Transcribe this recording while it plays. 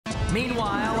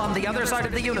Meanwhile, on the other side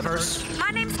of the universe...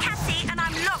 My name's Cassie, and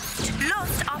I'm lost.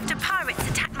 Lost after pirates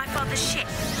attacked my father's ship.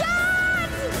 Dad!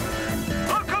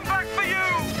 I'll come back for you!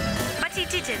 But he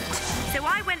didn't, so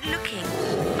I went looking.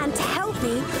 And to help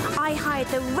me, I hired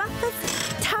the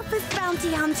roughest, toughest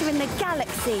bounty hunter in the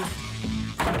galaxy.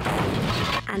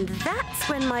 And that's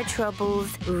when my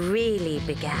troubles really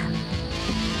began.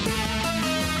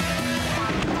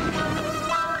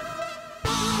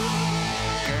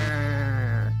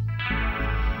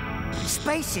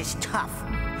 Space is tough.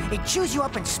 It chews you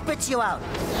up and spits you out.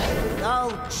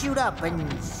 All chewed up and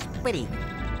spitty.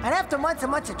 And after months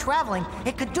and months of traveling,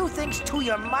 it could do things to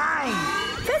your mind.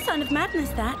 First sign of madness,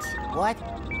 that. What?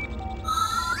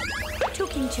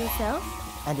 Talking to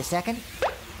yourself. And the second?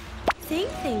 Seeing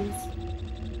things.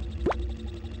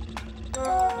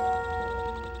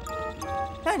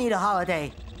 I need a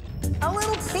holiday. A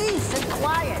little peace and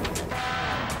quiet.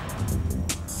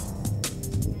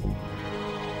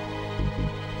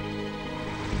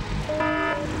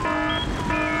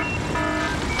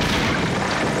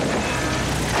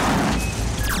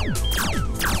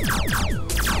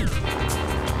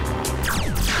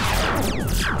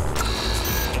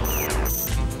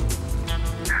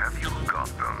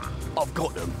 I've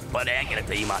got them, but they ain't gonna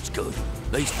do you much good.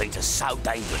 These things are so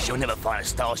dangerous, you'll never find a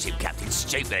starship captain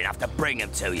stupid enough to bring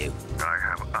them to you. I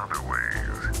have other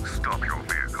ways. Stop your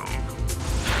vehicle.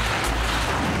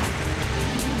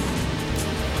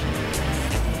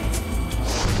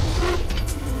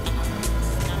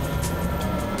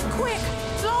 Quick,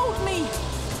 load me!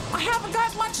 I haven't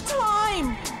got much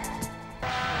time!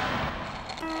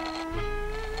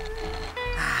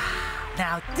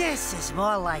 Now this is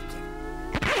more like it.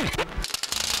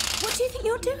 What do you think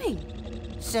you're doing?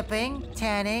 Sipping,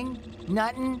 tanning,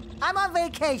 nutting. I'm on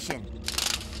vacation.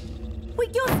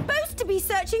 Wait, you're supposed to be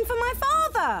searching for my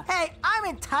father! Hey, I'm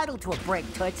entitled to a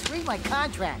break, Toots. Read my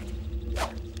contract.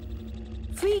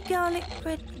 Free garlic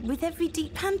bread with every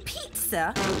deep pan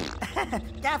pizza?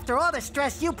 After all the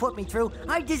stress you put me through,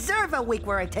 I deserve a week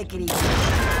where I take it easy.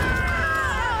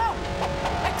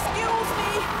 Excuse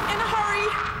me, in a hurry.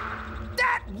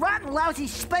 That rotten, lousy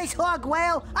space hog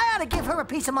whale, I ought to give her a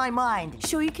piece of my mind.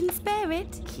 Sure you can spare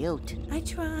it? Cute. I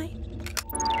try.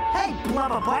 Hey,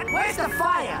 blubberbutt, where's the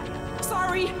fire?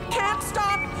 Sorry, can't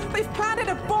stop. They've planted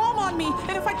a bomb on me,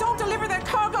 and if I don't deliver their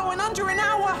cargo in under an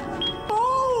hour,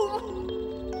 boom!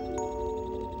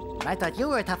 I thought you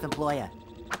were a tough employer.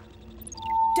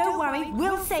 Don't worry,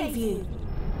 we'll save you.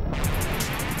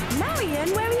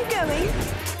 Marion, where are you going?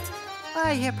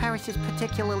 I hear Paris is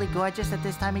particularly gorgeous at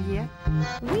this time of year.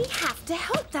 We have to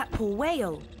help that poor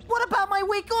whale. What about my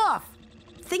week off?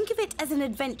 Think of it as an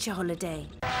adventure holiday.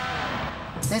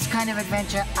 This kind of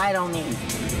adventure I don't need.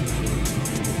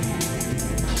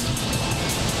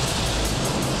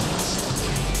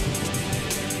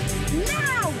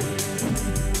 Now!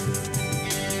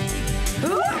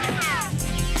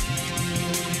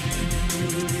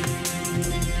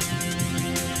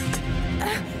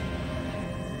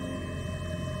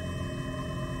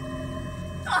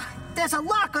 There's a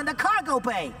lock on the cargo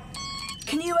bay.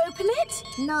 Can you open it?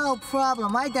 No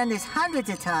problem. I've done this hundreds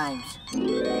of times.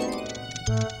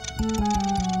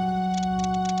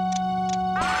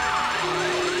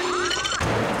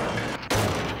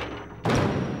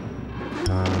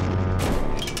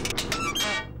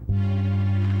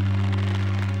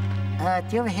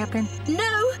 Do you have a hairpin?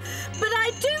 No, but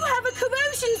I do have a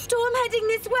corrosion storm heading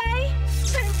this way.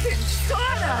 Stinking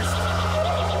sawdust!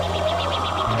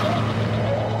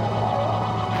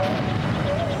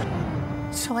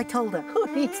 So I told her, who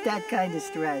needs that kind of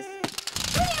stress?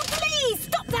 Will you please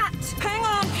stop that? Hang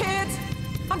on, kids.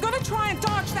 I'm gonna try and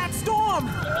dodge that storm.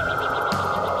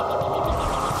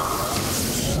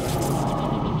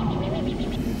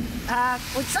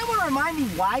 Would someone remind me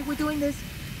why we're doing this?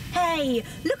 Hey,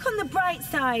 look on the bright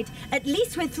side. At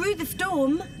least we're through the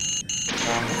storm.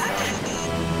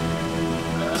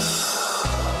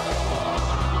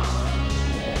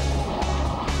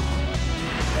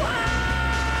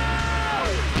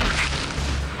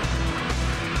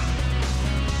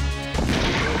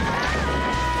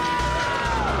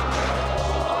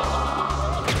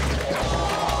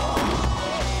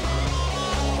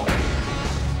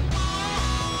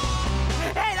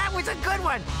 Hey, that was a good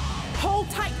one! Hold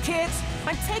tight, kids.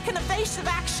 I'm taking evasive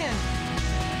action.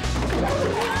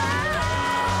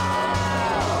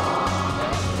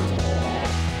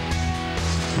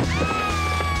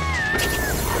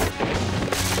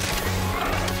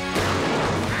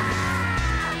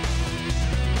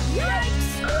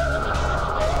 Yikes!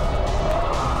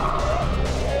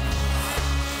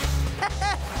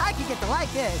 I could get to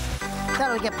like this.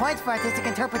 Thought we'd get points for artistic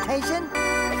interpretation.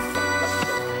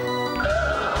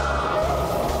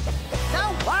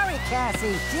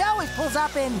 Cassie. She always pulls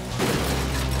up in...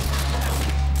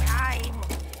 time.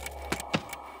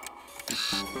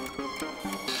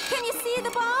 Can you see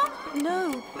the bomb?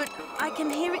 No, but I can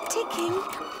hear it ticking.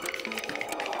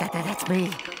 That's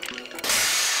me.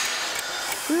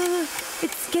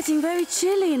 It's getting very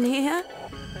chilly in here.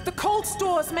 The cold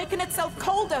store's making itself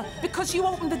colder because you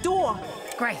opened the door.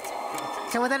 Great.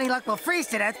 So with any luck, we'll freeze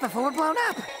to death before we're blown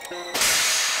up.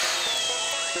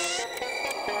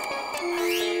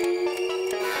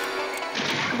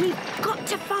 We've got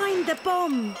to find the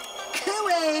bomb.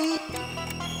 Cooey!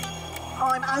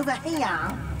 I'm over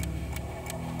here.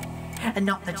 And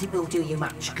not that it will do you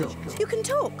much good. You can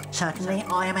talk, Certainly,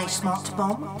 I am a smart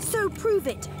bomb. so prove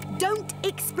it. Don't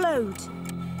explode.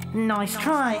 Nice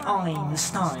try,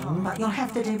 Einstein, but you'll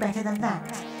have to do better than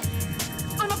that.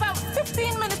 I'm about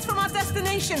 15 minutes from our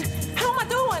destination. How am I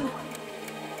doing?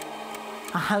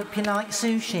 I hope you like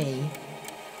sushi.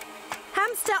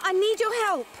 Hamster, I need your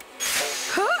help.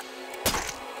 Huh?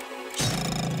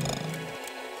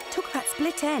 Talk about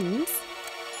split ends.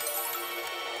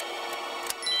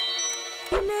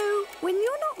 You know, when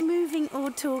you're not moving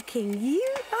or talking,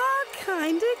 you are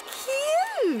kind of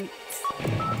cute.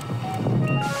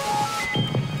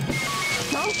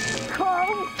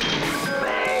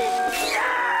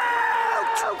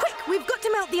 Quick, we've got to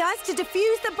melt the ice to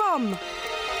defuse the bomb.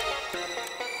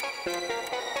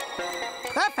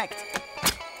 Perfect!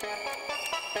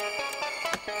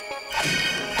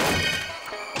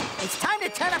 It's time to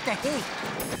turn up the heat.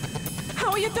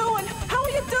 How are you doing? How are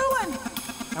you doing?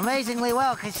 Amazingly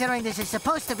well, considering this is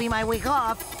supposed to be my week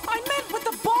off. I meant with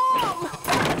the bomb!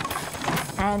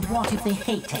 And what if the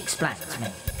heat explains me?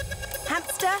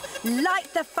 Hamster,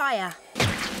 light the fire.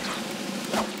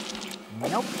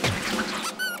 Nope.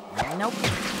 Nope.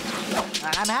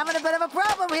 I'm having a bit of a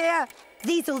problem here.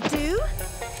 These'll do.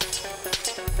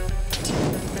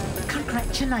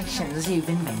 Congratulations, you've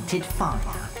invented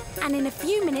fire. And in a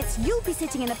few minutes, you'll be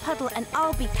sitting in a puddle and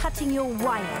I'll be cutting your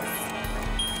wires.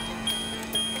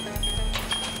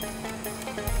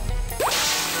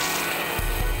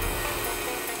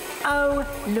 Oh,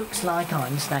 looks like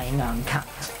I'm staying uncut.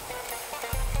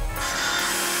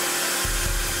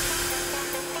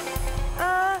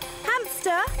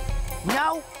 Hamster?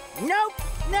 No, nope,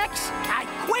 next. I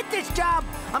quit this job.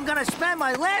 I'm gonna spend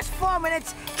my last 4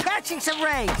 minutes catching some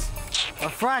rays. Or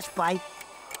frostbite.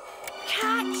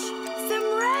 Catch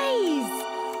some rays!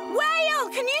 Whale,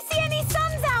 can you see any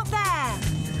suns out there?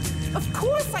 Of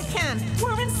course I can.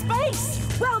 We're in space.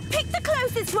 Well, pick the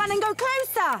closest one and go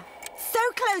closer. So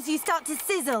close you start to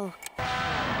sizzle.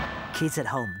 Kids at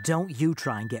home, don't you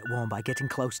try and get warm by getting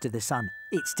close to the sun.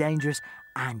 It's dangerous,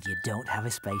 and you don't have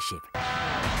a spaceship.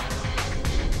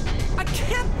 I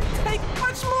can't take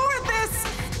much more of this.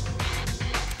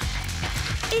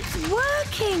 It's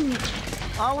working.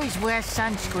 Always wear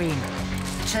sunscreen.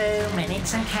 2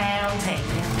 minutes and counting.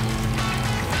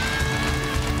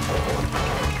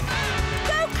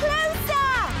 Go closer!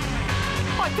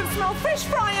 I can smell fish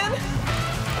frying.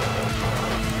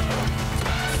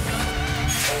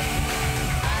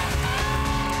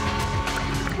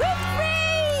 We're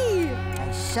free!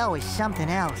 And so is something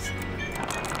else.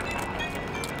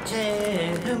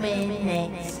 2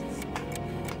 minutes.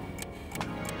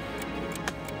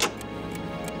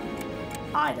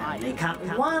 I'd only cut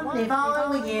one if I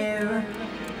were you.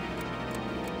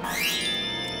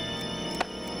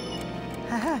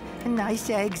 Nice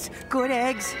eggs. Good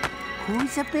eggs.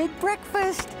 Who's a big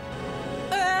breakfast?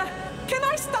 Can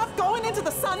I stop going into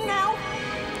the sun now?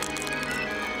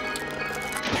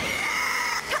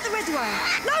 Cut the red wire.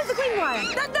 No, the green wire.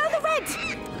 No, the red.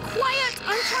 Quiet.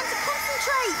 I'm trying to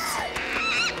concentrate.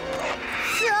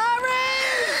 Sorry!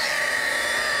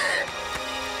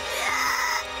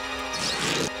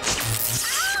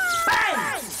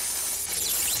 Bang!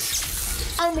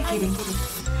 I'm kidding.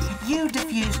 You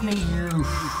defused me.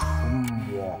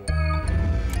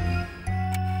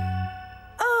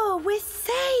 Oh, we're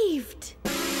saved.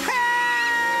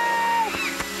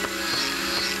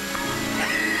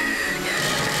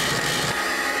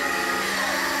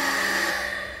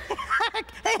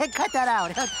 Cut that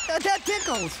out. That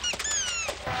tickles.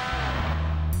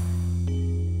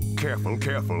 Careful,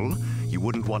 careful. You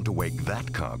wouldn't want to wake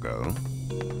that cargo.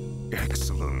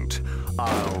 Excellent.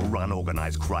 I'll run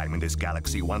organized crime in this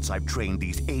galaxy once I've trained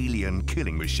these alien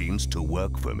killing machines to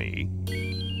work for me.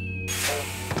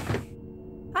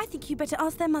 I think you better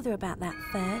ask their mother about that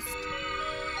first.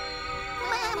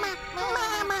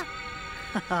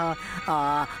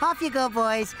 Off you go,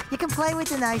 boys. You can play with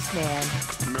the nice man.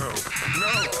 No,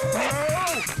 no,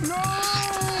 no, no!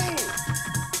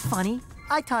 Funny,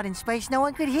 I thought in space no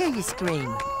one could hear you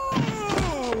scream.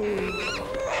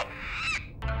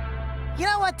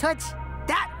 what, Toots?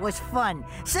 That was fun.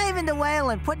 Saving the whale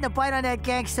and putting a bite on that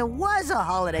gangster was a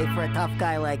holiday for a tough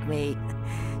guy like me.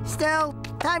 Still,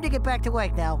 time to get back to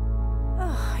work now.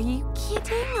 Oh, are you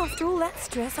kidding? After all that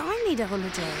stress, I need a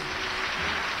holiday.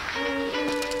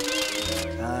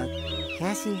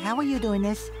 Cassie, how are you doing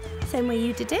this? Same way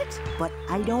you did it? But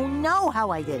I don't know how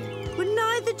I did it. Well,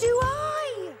 neither do I.